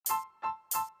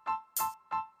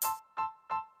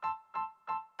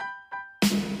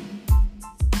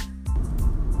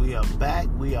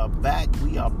are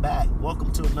back.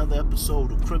 Welcome to another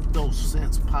episode of Crypto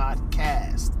Sense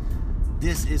Podcast.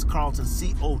 This is Carlton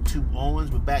CO2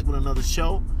 Owens. We're back with another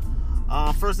show.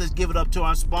 First, let's give it up to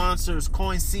our sponsors.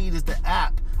 CoinSeed is the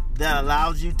app that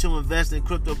allows you to invest in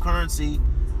cryptocurrency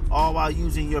all while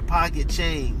using your pocket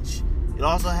change. It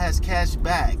also has cash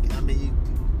back. I mean, you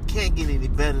can't get any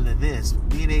better than this.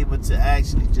 Being able to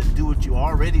actually just do what you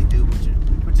already do with your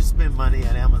spend money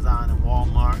at Amazon and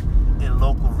Walmart and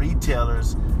local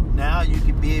retailers. Now you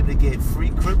can be able to get free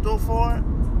crypto for it.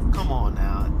 Come on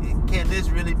now. Can this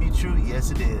really be true? Yes,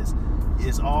 it is.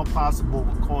 It's all possible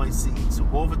with CoinSeed. So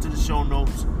go over to the show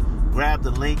notes, grab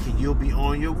the link, and you'll be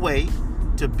on your way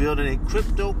to building a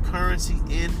cryptocurrency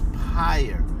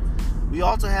empire. We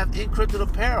also have Encrypted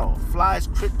Apparel, Fly's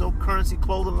cryptocurrency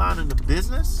clothing line in the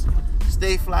business.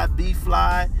 Stay fly, be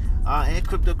fly, and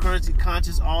cryptocurrency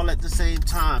conscious all at the same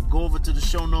time. Go over to the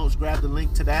show notes, grab the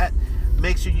link to that.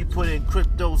 Make sure you put in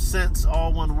Crypto Sense,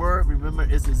 all one word. Remember,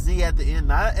 it's a Z at the end,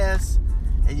 not an S,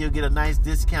 and you'll get a nice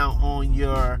discount on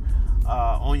your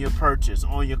purchase,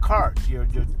 on your cart, your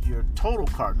total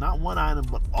cart, not one item,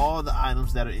 but all the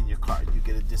items that are in your cart. You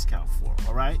get a discount for.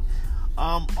 All right.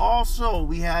 Also,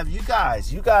 we have you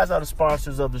guys. You guys are the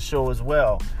sponsors of the show as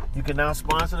well. You can now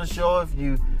sponsor the show if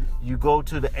you go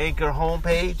to the Anchor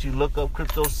homepage, you look up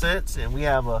Crypto Sense, and we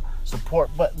have a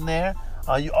support button there.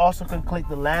 You also can click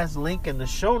the last link in the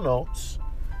show notes,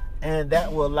 and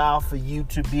that will allow for you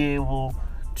to be able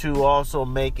to also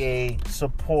make a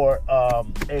support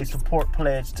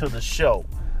pledge to the show.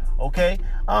 Okay,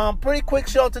 pretty quick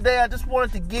show today. I just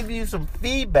wanted to give you some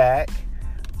feedback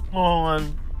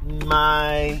on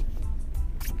my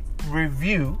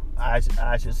review. I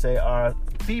should say, our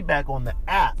feedback on the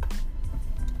app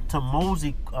to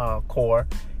Mosey Core.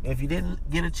 If you didn't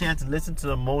get a chance to listen to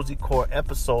the Mosey Core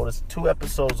episode, it's 2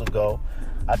 episodes ago,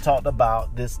 I talked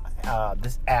about this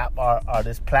app or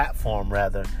this platform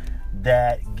rather,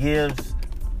 that gives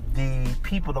the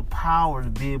people the power to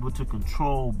be able to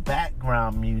control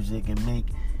background music and make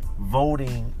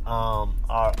voting, or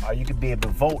you can be able to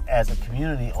vote as a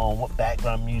community on what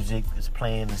background music is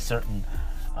playing in certain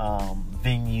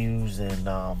venues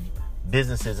and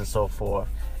businesses and so forth.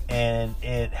 And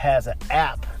it has an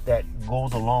app that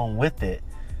goes along with it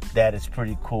that is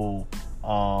pretty cool.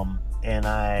 And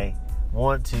I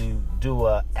want to do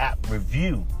a app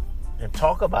review and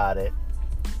talk about it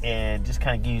and just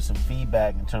kind of give you some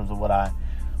feedback in terms of what I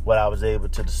was able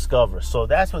to discover. So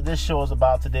that's what this show is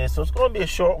about today. So it's going to be a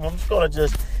short one. I'm just going to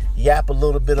just yap a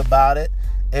little bit about it.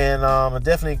 And I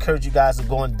definitely encourage you guys to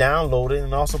go and download it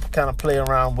and also kind of play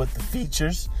around with the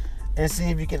features and see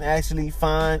if you can actually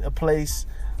find a place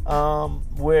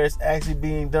where it's actually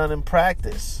being done in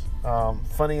practice.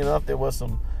 Funny enough, there was a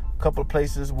couple of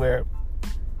places where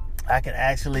I can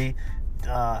actually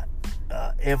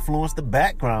influence the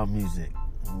background music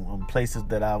on places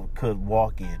that I could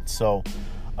walk in. So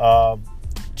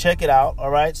check it out.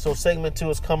 All right. So segment 2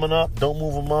 is coming up. Don't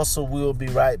move a muscle. We'll be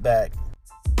right back.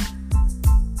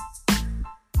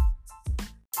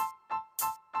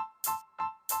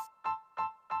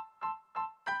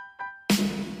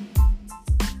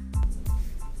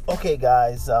 Okay,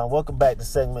 guys, welcome back to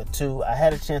segment 2. I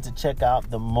had a chance to check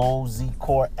out the Mosey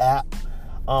Core app.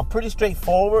 Pretty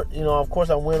straightforward. Of course,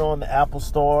 I went on the Apple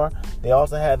Store. They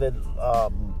also have it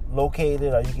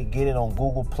located, or you can get it on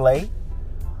Google Play.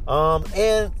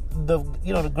 And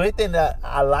the great thing that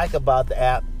I like about the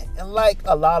app, and like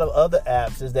a lot of other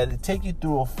apps, is that it takes you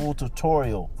through a full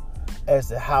tutorial as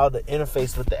to how to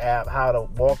interface with the app, how to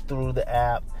walk through the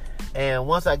app. And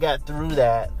once I got through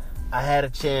that, I had a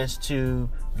chance to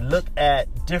look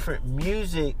at different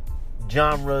music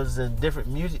genres and different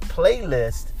music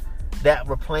playlists that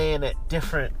were playing at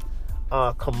different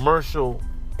commercial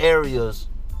areas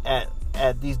at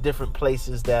these different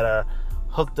places that are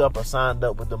hooked up or signed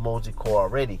up with the Mosey Core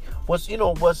already. What's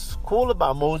cool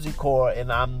about Mosey Core, and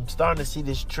I'm starting to see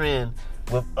this trend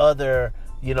with other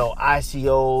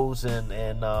ICOs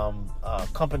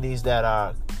and companies that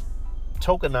are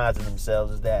tokenizing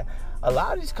themselves, is that a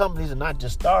lot of these companies are not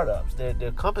just startups.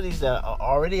 They're companies that are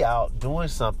already out doing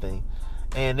something,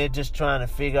 and they're just trying to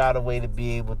figure out a way to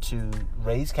be able to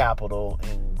raise capital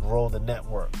and grow the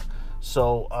network.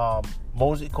 So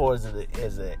Mosey Core is an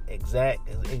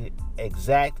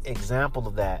exact example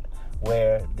of that,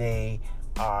 where they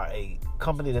are a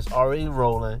company that's already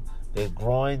rolling. They're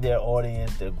growing their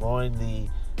audience. They're growing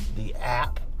the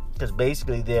app, because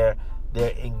basically they're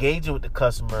engaging with the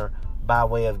customer by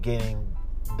way of getting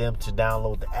them to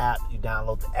download the app. You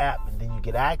download the app, and then you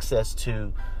get access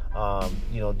to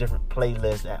different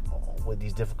playlists with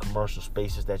these different commercial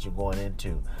spaces that you're going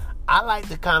into. I like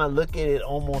to kind of look at it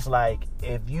almost like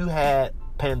if you had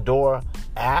Pandora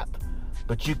app,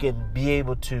 but you can be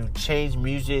able to change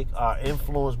music or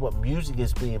influence what music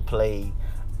is being played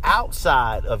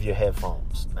outside of your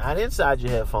headphones. Not inside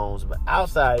your headphones, but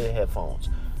outside your headphones.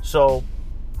 So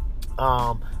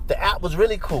the app was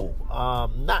really cool.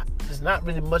 It's not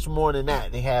really much more than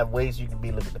that. They have ways you can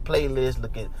look at the playlist,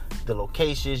 look at the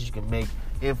locations, you can make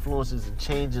influences and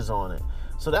changes on it.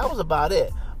 So that was about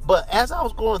it. But as I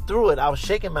was going through it, I was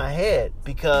shaking my head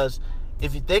because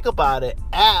if you think about it,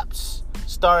 apps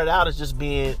started out as just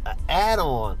being an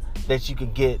add-on that you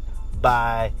could get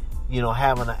by,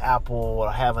 having an Apple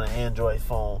or having an Android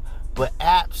phone. But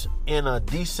apps in a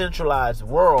decentralized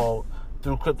world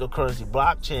through cryptocurrency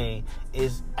blockchain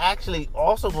is actually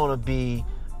also going to be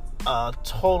a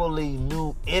totally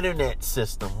new internet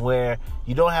system where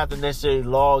you don't have to necessarily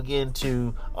log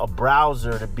into a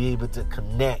browser to be able to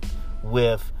connect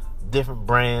with different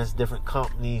brands, different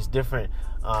companies, different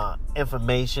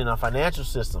information or financial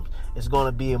systems. It's going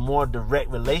to be a more direct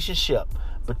relationship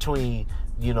between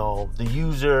the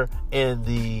user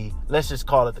and let's just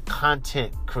call it the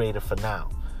content creator for now.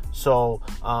 So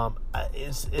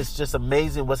it's just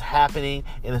amazing what's happening,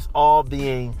 and it's all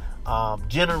being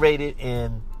generated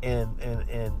and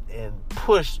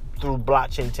pushed through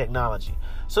blockchain technology.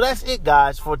 So that's it,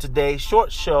 guys, for today.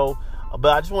 Short show, but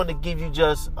I just wanted to give you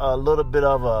just a little bit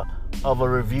of a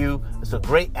review. It's a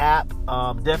great app.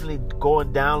 Definitely go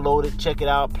and download it, check it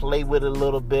out, play with it a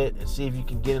little bit, and see if you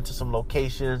can get into some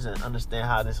locations and understand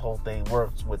how this whole thing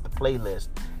works with the playlist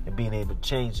and being able to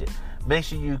change it. Make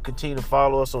sure you continue to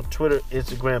follow us on Twitter,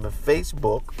 Instagram, and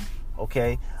Facebook.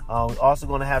 Okay. We're also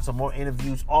going to have some more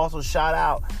interviews. Also, shout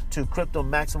out to Crypto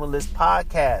Maximalist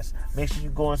Podcast. Make sure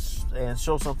you go and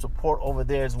show some support over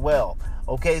there as well.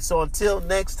 Okay. So until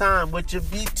next time, which will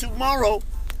be tomorrow,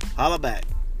 holla back.